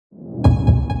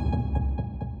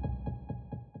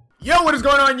Yo, what is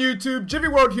going on YouTube? Gyvi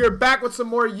World here, back with some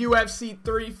more UFC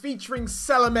 3 featuring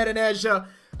Casselberry and Asia.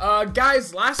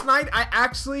 Guys, last night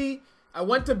I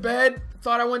went to bed,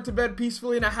 thought I went to bed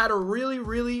peacefully, and I had a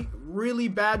really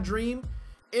bad dream.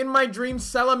 In my dream,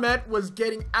 Casselberry was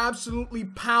getting absolutely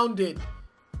pounded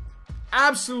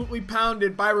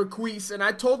by Ruiz, and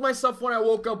I told myself when I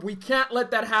woke up, we can't let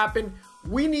that happen.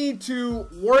 We need to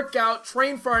work out,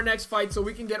 train for our next fight so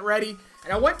we can get ready.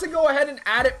 And I went to go ahead and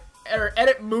edit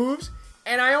moves,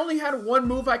 and I only had one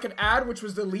move I could add, which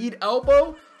was the lead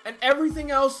elbow, and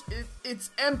everything else it's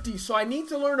empty. So I need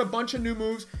to learn a bunch of new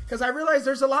moves because I realized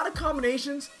there's a lot of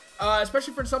combinations,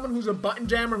 especially for someone who's a button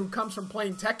jammer who comes from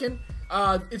playing Tekken.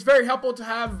 It's very helpful to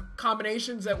have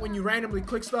combinations that when you randomly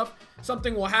click stuff,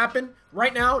 something will happen.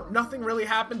 Right now, nothing really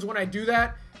happens when I do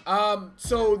that.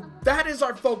 So that is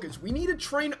our focus. We need to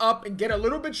train up and get a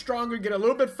little bit stronger, get a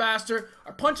little bit faster.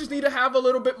 Our punches need to have a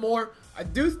little bit more. I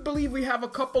do believe we have a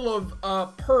couple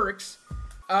of perks.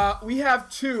 We have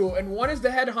two, and one is the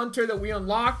Headhunter that we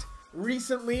unlocked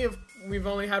recently. We've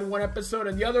only had one episode,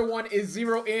 and the other one is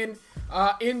Zero in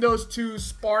those two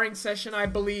sparring session, I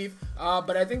believe.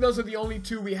 But I think those are the only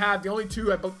two we have. The only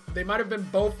two, they might have been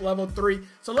both level 3.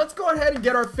 So let's go ahead and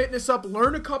get our fitness up,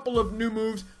 learn a couple of new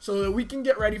moves so that we can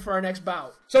get ready for our next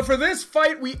bout. So for this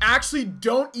fight, we actually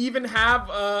don't even have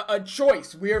a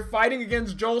choice. We are fighting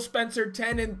against Joel Spencer,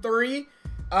 10-3.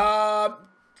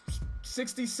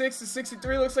 66 to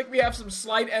 63. Looks like we have some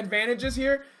slight advantages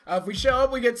here. If we show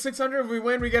up, we get 600. If we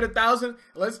win, we get 1,000.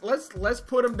 Let's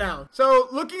put them down. So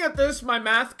looking at this, my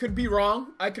math could be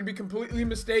wrong. I could be completely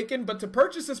mistaken. But to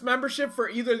purchase this membership for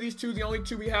either of these two, the only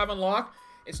two we have unlocked,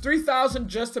 it's 3,000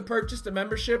 just to purchase the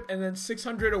membership, and then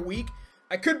 600 a week.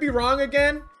 I could be wrong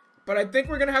again, but I think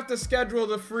we're gonna have to schedule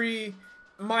the free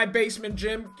My Basement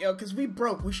Gym, because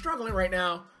we're struggling right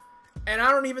now. And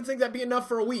I don't even think that'd be enough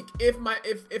for a week. If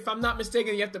I'm not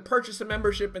mistaken, you have to purchase a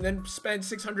membership and then spend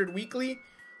 600 weekly,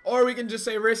 or we can just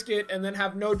say risk it and then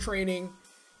have no training,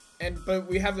 but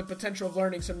we have the potential of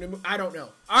learning some new. I don't know.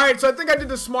 All right, so I think I did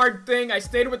the smart thing. I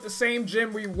stayed with the same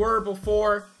gym we were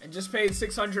before and just paid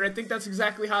 600. I think that's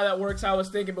exactly how that works. I was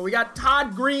thinking, but we got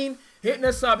Todd Green hitting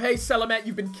us up. Hey, Casselberry,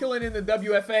 you've been killing in the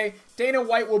WFA. Dana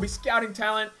White will be scouting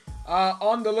talent.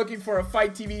 On the Looking for a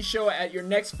Fight TV show at your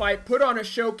next fight. Put on a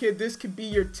show, kid. This could be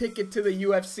your ticket to the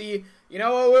UFC. You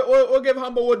know, we'll give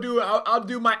humble. I'll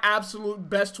do my absolute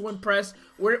best to impress.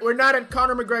 We're not at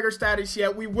Conor McGregor status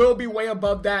yet. We will be way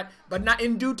above that, but not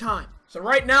in due time. So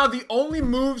right now, the only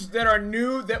moves that are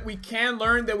new that we can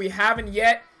learn that we haven't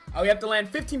yet, we have to land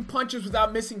 15 punches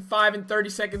without missing 5 in 30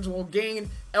 seconds. We'll gain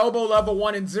elbow level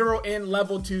 1 and 0 in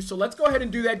level 2. So let's go ahead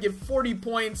and do that. Give 40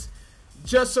 points.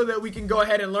 Just so that we can go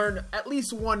ahead and learn at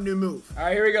least one new move. All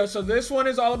right, here we go. So this one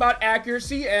is all about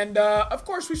accuracy. And, of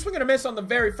course, we swing and a miss on the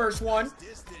very first one.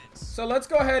 So let's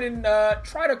go ahead and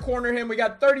try to corner him. We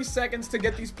got 30 seconds to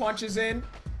get these punches in.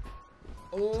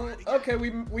 Okay,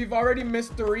 we've already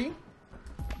missed 3.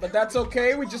 But that's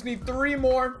okay. We just need 3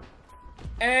 more.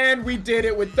 And we did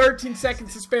it with 13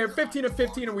 seconds to spare. 15 of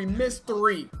 15, and we missed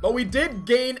 3. But we did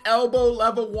gain elbow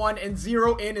level 1, and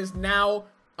 0 in is now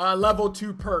level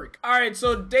 2 perk. All right,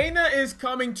 so Dana is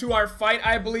coming to our fight,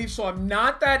 I believe, so I'm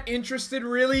not that interested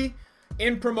really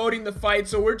in promoting the fight.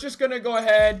 So we're just gonna go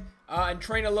ahead and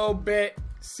train a little bit,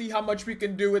 see how much we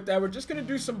can do with that. We're just gonna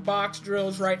do some box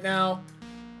drills right now,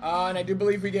 and I do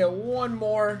believe we get one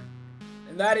more,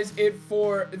 and that is it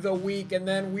for the week. And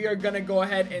then we are gonna go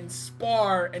ahead and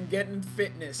spar and get in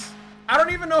fitness. I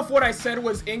don't even know if what I said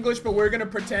was English, but we're gonna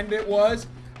pretend it was.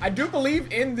 I do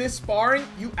believe in this sparring,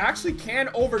 you actually can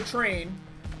overtrain,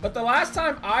 but the last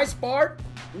time I sparred,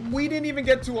 we didn't even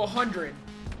get to 100.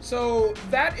 So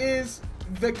that is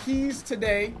the keys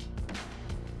today.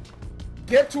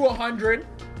 Get to 100.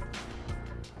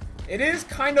 It is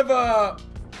kind of a,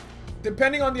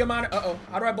 depending on the amount of,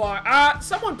 how do I block?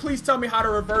 Someone please tell me how to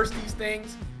reverse these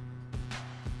things.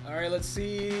 All right, let's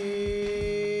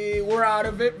see. We're out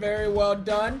of it. Very well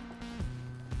done.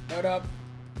 Hold up.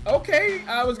 Okay,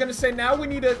 I was gonna say now we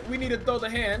need to throw the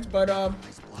hands, but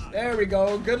there we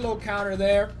go. Good little counter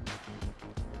there.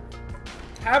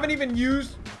 Haven't even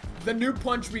used the new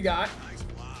punch we got.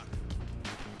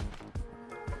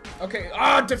 Okay,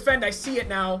 defend. I see it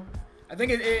now. I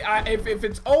think if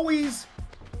it's always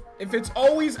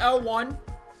L1,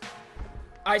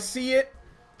 I see it.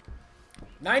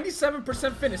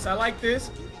 97% finish. I like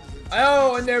this.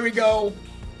 Oh, and there we go.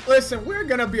 Listen, we're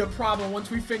gonna be a problem once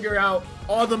we figure out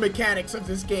all the mechanics of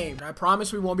this game. I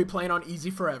promise we won't be playing on easy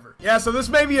forever. Yeah, so this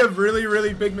may be a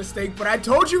really big mistake, but I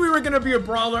told you we were gonna be a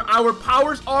brawler. Our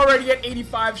power's already at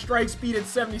 85, strike speed at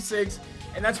 76.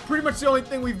 and that's pretty much the only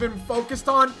thing we've been focused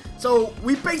on. So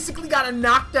we basically got to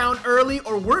knock down early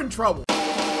or we're in trouble.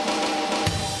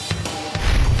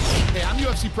 Hey, I'm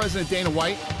UFC President Dana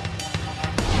White,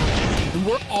 and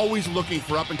we're always looking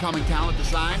for up-and-coming talent to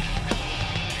sign.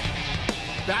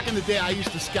 Back in the day, I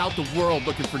used to scout the world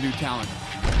looking for new talent,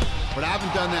 but I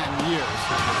haven't done that in years.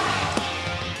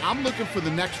 I'm looking for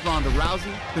the next Ronda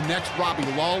Rousey, the next Robbie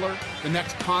Lawler, the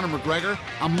next Conor McGregor.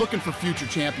 I'm looking for future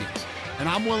champions, and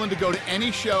I'm willing to go to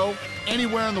any show,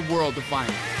 anywhere in the world to find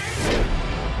them.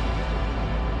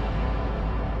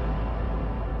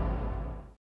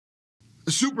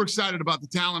 Super excited about the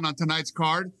talent on tonight's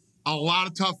card. A lot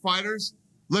of tough fighters.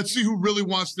 Let's see who really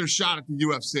wants their shot at the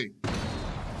UFC.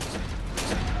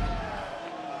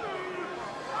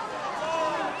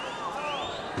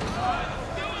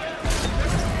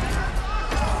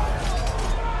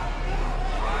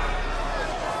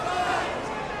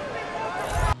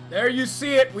 There you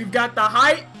see it. We've got the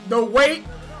height, the weight,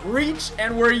 reach,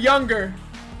 and we're younger.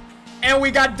 And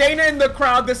we got Dana in the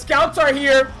crowd. The scouts are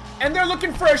here, and they're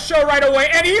looking for a show right away.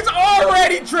 And he's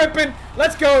already tripping.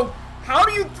 Let's go. How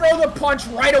do you throw the punch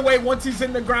right away once he's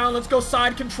in the ground? Let's go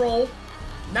side control.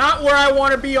 Not where I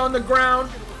want to be on the ground.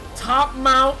 Top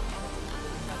mount.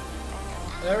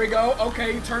 There we go.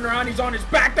 Okay, turn around. He's on his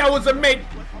back. That was a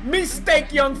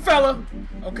mistake, young fella.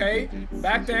 Okay,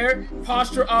 back there.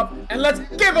 Posture up. And let's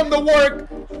give him the work.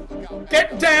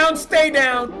 Get down, stay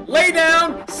down. Lay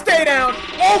down, stay down.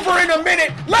 Over in a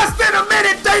minute. Less than a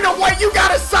minute. Dana White, you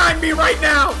gotta sign me right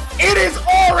now. It is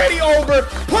already over.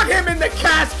 Put him in the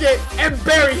casket and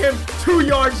bury him 2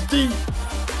 yards deep.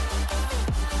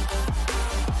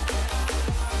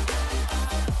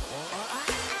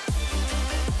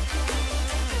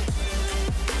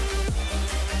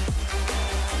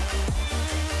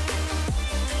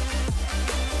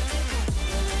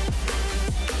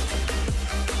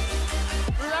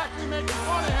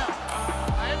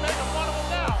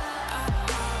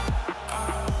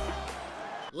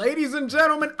 Ladies and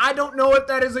gentlemen, I don't know if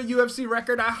that is a UFC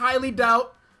record. I highly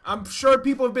doubt. I'm sure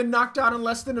people have been knocked out in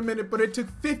less than a minute, but it took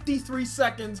 53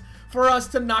 seconds for us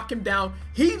to knock him down.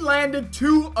 He landed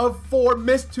 2 of 4,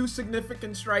 missed 2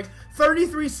 significant strikes,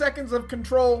 33 seconds of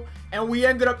control, and we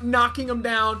ended up knocking him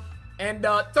down. And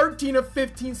 13 of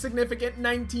 15 significant,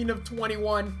 19 of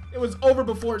 21. It was over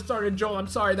before it started, Joel. I'm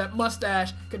sorry, that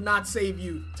mustache could not save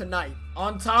you tonight.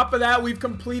 On top of that, we've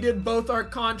completed both our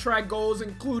contract goals,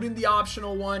 including the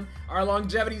optional one. Our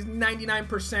longevity is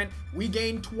 99%. We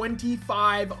gained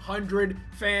 2,500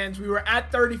 fans. We were at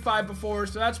 35 before,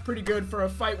 so that's pretty good for a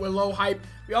fight with low hype.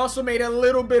 We also made a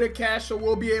little bit of cash, so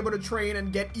we'll be able to train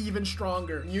and get even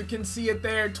stronger. You can see it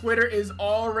there. Twitter is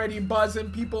already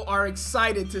buzzing. People are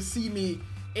excited to see me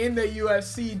in the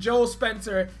UFC. Joel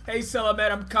Spencer, hey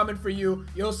Celamet, I'm coming for you.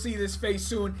 You'll see this face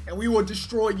soon, and we will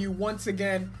destroy you once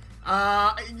again.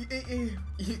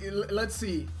 Let's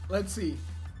see.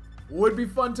 Would be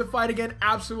fun to fight again?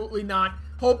 Absolutely not.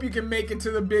 Hope you can make it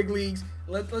to the big leagues.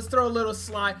 Let's throw a little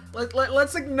slide.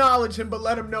 Let's acknowledge him, but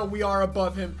let him know we are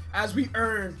above him as we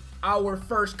earn our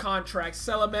first contract.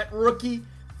 Celamet rookie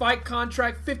fight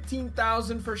contract,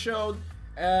 15,000 for show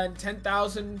and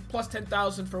 10,000 plus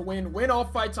 10,000 for win. Win all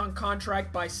fights on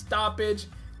contract by stoppage.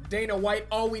 Dana White,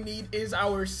 all we need is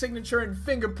our signature and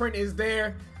fingerprint is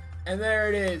there. And there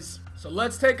it is. So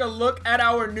let's take a look at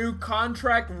our new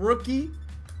contract rookie.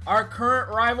 Our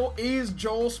current rival is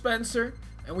Joel Spencer.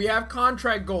 And we have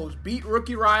contract goals. Beat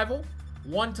rookie rival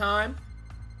 1 time.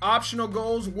 Optional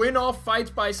goals. Win all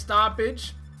fights by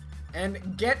stoppage.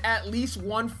 And get at least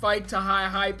 1 fight to high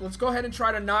hype. Let's go ahead and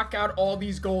try to knock out all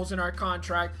these goals in our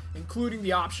contract, including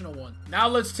the optional one. Now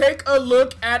let's take a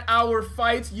look at our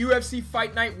fights. UFC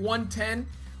Fight Night 110.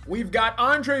 We've got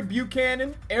Andre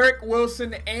Buchanan, Eric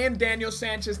Wilson, and Daniel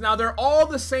Sanchez. Now, they're all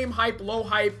the same hype, low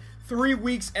hype, 3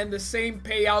 weeks, and the same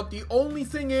payout. The only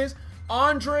thing is,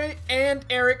 Andre and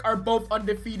Eric are both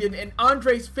undefeated, and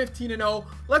Andre's 15-0.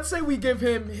 Let's say we give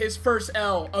him his first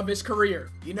L of his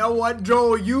career. You know what,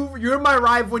 Joel? You're my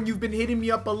rival when you've been hitting me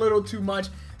up a little too much.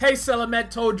 Hey,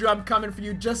 Celamet, told you I'm coming for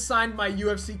you. Just signed my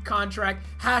UFC contract.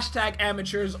 Hashtag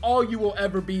amateurs, all you will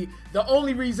ever be. The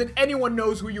only reason anyone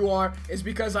knows who you are is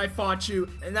because I fought you,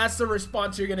 and that's the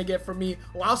response you're going to get from me.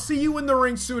 Well, I'll see you in the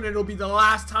ring soon, and it'll be the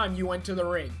last time you went to the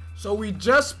ring. So we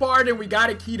just sparred, and we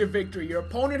got a key to victory. Your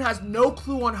opponent has no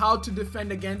clue on how to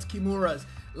defend against Kimuras.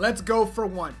 Let's go for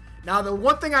one. Now, the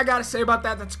one thing I got to say about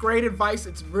that's great advice.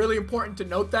 It's really important to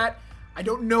note that. I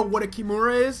don't know what a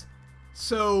Kimura is.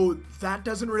 So that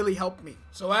doesn't really help me.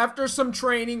 So after some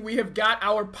training, we have got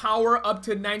our power up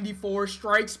to 94,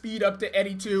 strike speed up to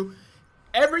 82.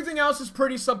 Everything else is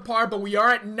pretty subpar, but we are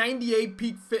at 98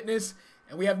 peak fitness.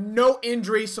 And we have no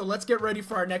injuries, so let's get ready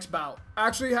for our next bout.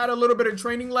 Actually had a little bit of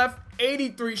training left.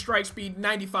 83 strike speed,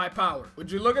 95 power. Would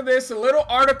you look at this? A little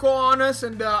article on us,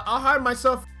 and I'll hide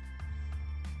myself.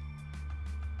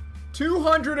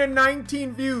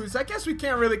 219 views. I guess we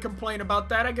can't really complain about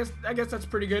that. I guess that's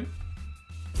pretty good.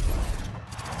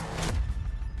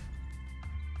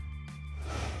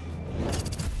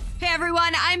 Hey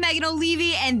everyone, I'm Megan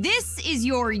O'Leary, and this is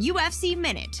your UFC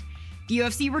Minute. The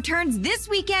UFC returns this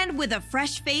weekend with a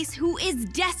fresh face who is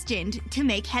destined to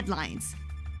make headlines.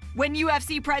 When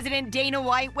UFC President Dana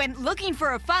White went looking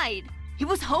for a fight, he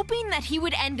was hoping that he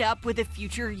would end up with a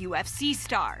future UFC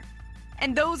star.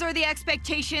 And those are the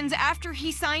expectations after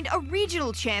he signed a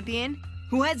regional champion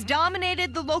who has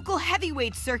dominated the local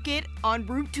heavyweight circuit en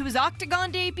route to his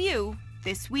Octagon debut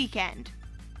this weekend.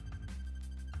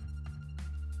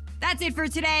 That's it for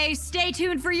today. Stay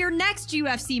tuned for your next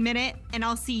UFC Minute, and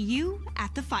I'll see you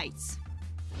at the fights.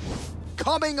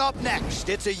 Coming up next,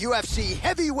 it's a UFC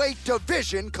heavyweight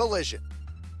division collision.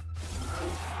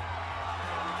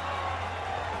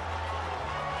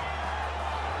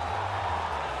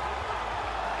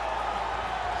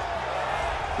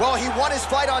 Well, he won his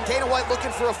fight on Dana White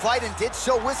looking for a fight and did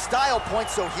so with style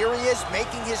points, so here he is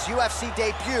making his UFC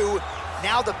debut.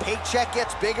 Now the paycheck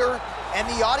gets bigger and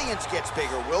the audience gets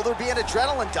bigger. Will there be an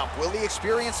adrenaline dump? Will he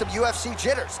experience some UFC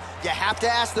jitters? You have to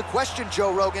ask the question,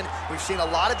 Joe Rogan. We've seen a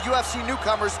lot of UFC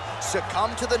newcomers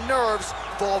succumb to the nerves,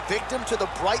 fall victim to the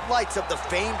bright lights of the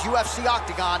famed UFC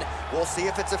Octagon. We'll see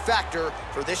if it's a factor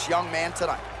for this young man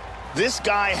tonight. This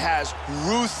guy has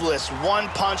ruthless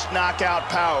one-punch knockout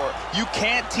power. You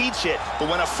can't teach it, but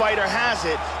when a fighter has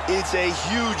it, it's a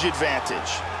huge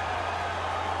advantage.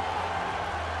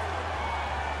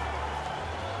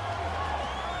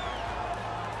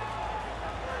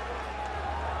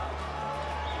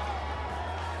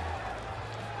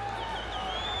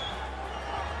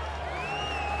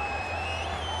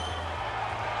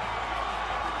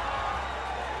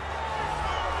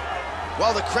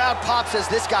 Well, the crowd pops as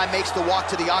this guy makes the walk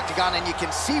to the Octagon, and you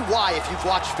can see why if you've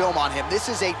watched film on him. This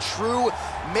is a true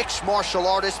mixed martial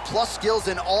artist, plus skills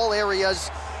in all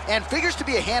areas, and figures to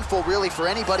be a handful, really, for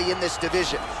anybody in this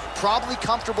division. Probably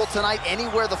comfortable tonight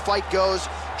anywhere the fight goes.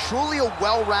 Truly a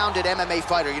well-rounded MMA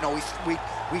fighter. You know,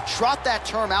 we trot that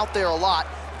term out there a lot.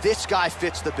 This guy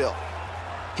fits the bill.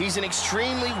 He's an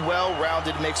extremely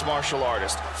well-rounded mixed martial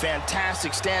artist.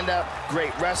 Fantastic stand-up,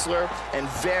 great wrestler, and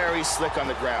very slick on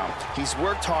the ground. He's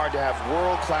worked hard to have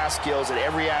world-class skills at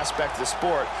every aspect of the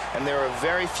sport, and there are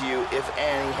very few, if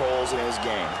any, holes in his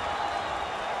game.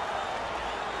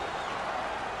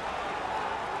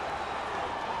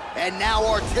 And now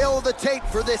our tale of the tape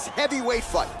for this heavyweight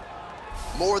fight.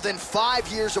 More than 5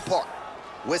 years apart,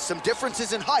 with some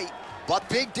differences in height, but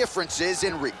big differences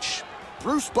in reach.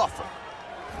 Bruce Buffer.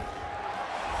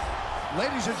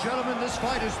 Ladies and gentlemen, this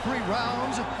fight is 3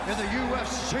 rounds in the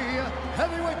UFC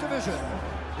heavyweight division.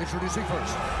 Introducing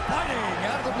first, fighting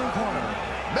out of the blue corner,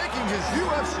 making his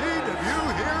UFC debut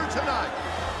here tonight.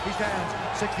 He stands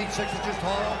 6 feet 6 inches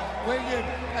tall, weighing in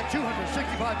at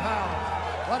 265 pounds.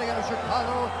 Fighting out of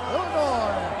Chicago,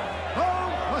 Illinois,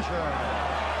 Home Crusher.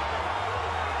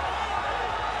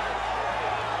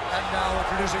 And now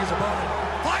introducing his opponent,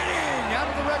 fighting out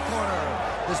of the red corner.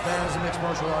 This man is a mixed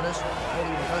martial artist,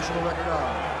 holding a professional record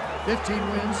of 15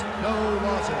 wins, no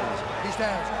losses. He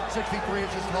stands 6 feet 3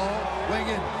 inches tall, weighing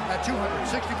in at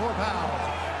 264 pounds.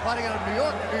 Fighting out of New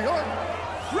York,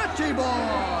 Richie Boy.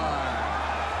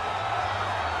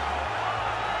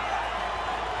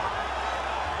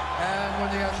 And when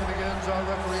the action begins, our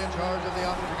referee in charge of the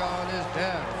Octagon is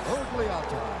Dan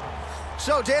Mergliotta.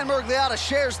 So Dan Mergliotta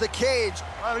shares the cage.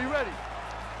 All right, are you ready?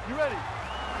 You ready?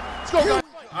 Let's go, guys.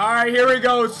 All right, here we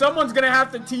go. Someone's gonna have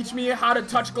to teach me how to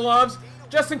touch gloves,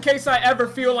 just in case I ever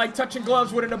feel like touching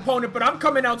gloves with an opponent, but I'm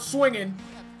coming out swinging.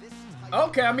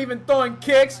 Okay, I'm even throwing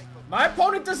kicks. My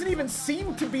opponent doesn't even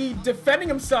seem to be defending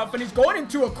himself, and he's going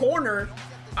into a corner.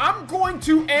 I'm going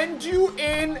to end you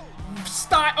in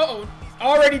style. Uh-oh,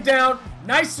 already down.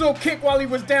 Nice little kick while he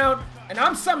was down, and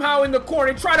I'm somehow in the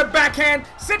corner. Try to backhand,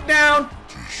 sit down.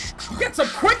 Gets up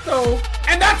quick, though,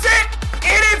 and that's it.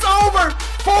 It is over.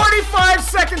 45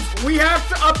 seconds. We have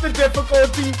to up the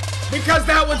difficulty because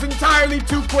that was entirely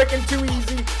too quick and too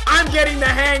easy. I'm getting the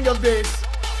hang of this.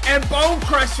 And Bone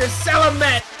Crusher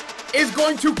Salamet is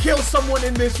going to kill someone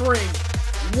in this ring.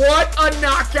 What a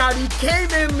knockout. He came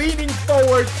in leaning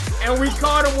forward, and we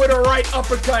caught him with a right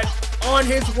uppercut on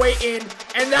his way in.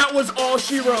 And that was all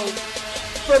she wrote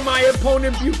for my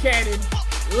opponent, Buchanan.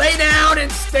 Lay down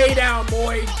and stay down,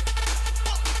 boy.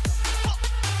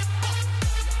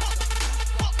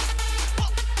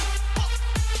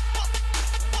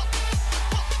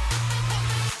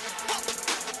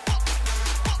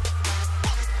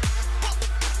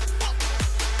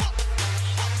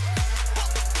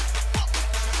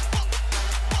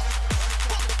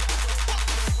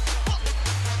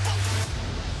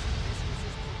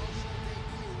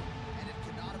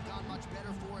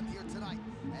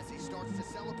 as he starts to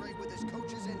celebrate with his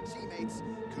coaches and teammates.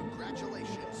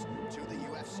 Congratulations to the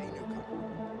UFC newcomer.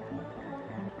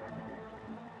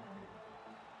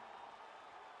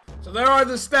 So there are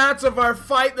the stats of our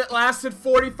fight that lasted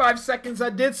 45 seconds.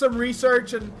 I did some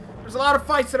research, and there's a lot of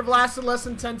fights that have lasted less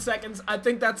than 10 seconds. I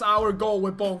think that's our goal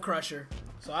with Bone Crusher.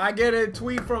 So I get a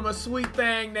tweet from a sweet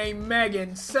thing named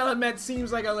Megan. Selamet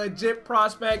seems like a legit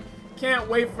prospect. Can't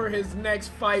wait for his next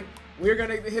fight. We're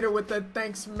gonna hit her with the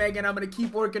thanks, Megan. I'm gonna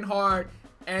keep working hard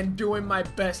and doing my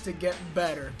best to get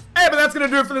better. Hey, but that's gonna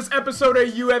do it for this episode of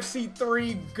UFC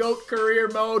 3 GOAT Career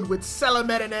Mode with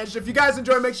Selamet and Edge. If you guys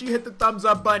enjoy, make sure you hit the thumbs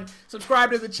up button.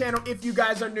 Subscribe to the channel if you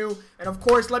guys are new. And of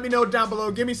course, let me know down below.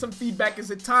 Give me some feedback.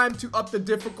 Is it time to up the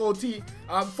difficulty?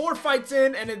 4 fights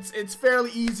in, and it's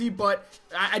fairly easy, but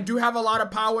I do have a lot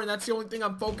of power, and that's the only thing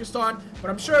I'm focused on.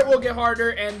 But I'm sure it will get harder,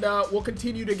 and we'll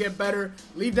continue to get better.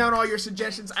 Leave down all your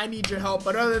suggestions. I need your help.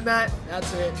 But other than that,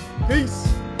 that's it.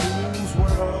 Peace. Whose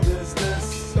world is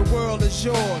this? The world is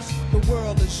yours. The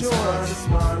world is yours. It's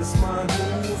mine, it's mine, it's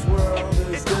mine. Whose world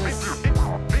is this?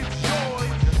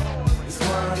 It's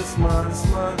mine, it's mine, it's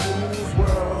mine. Whose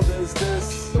world is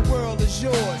this? The world is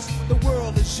yours. The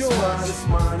world is yours. It's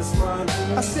mine, it's mine, it's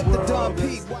mine. I sip the Dom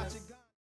Pete, watching.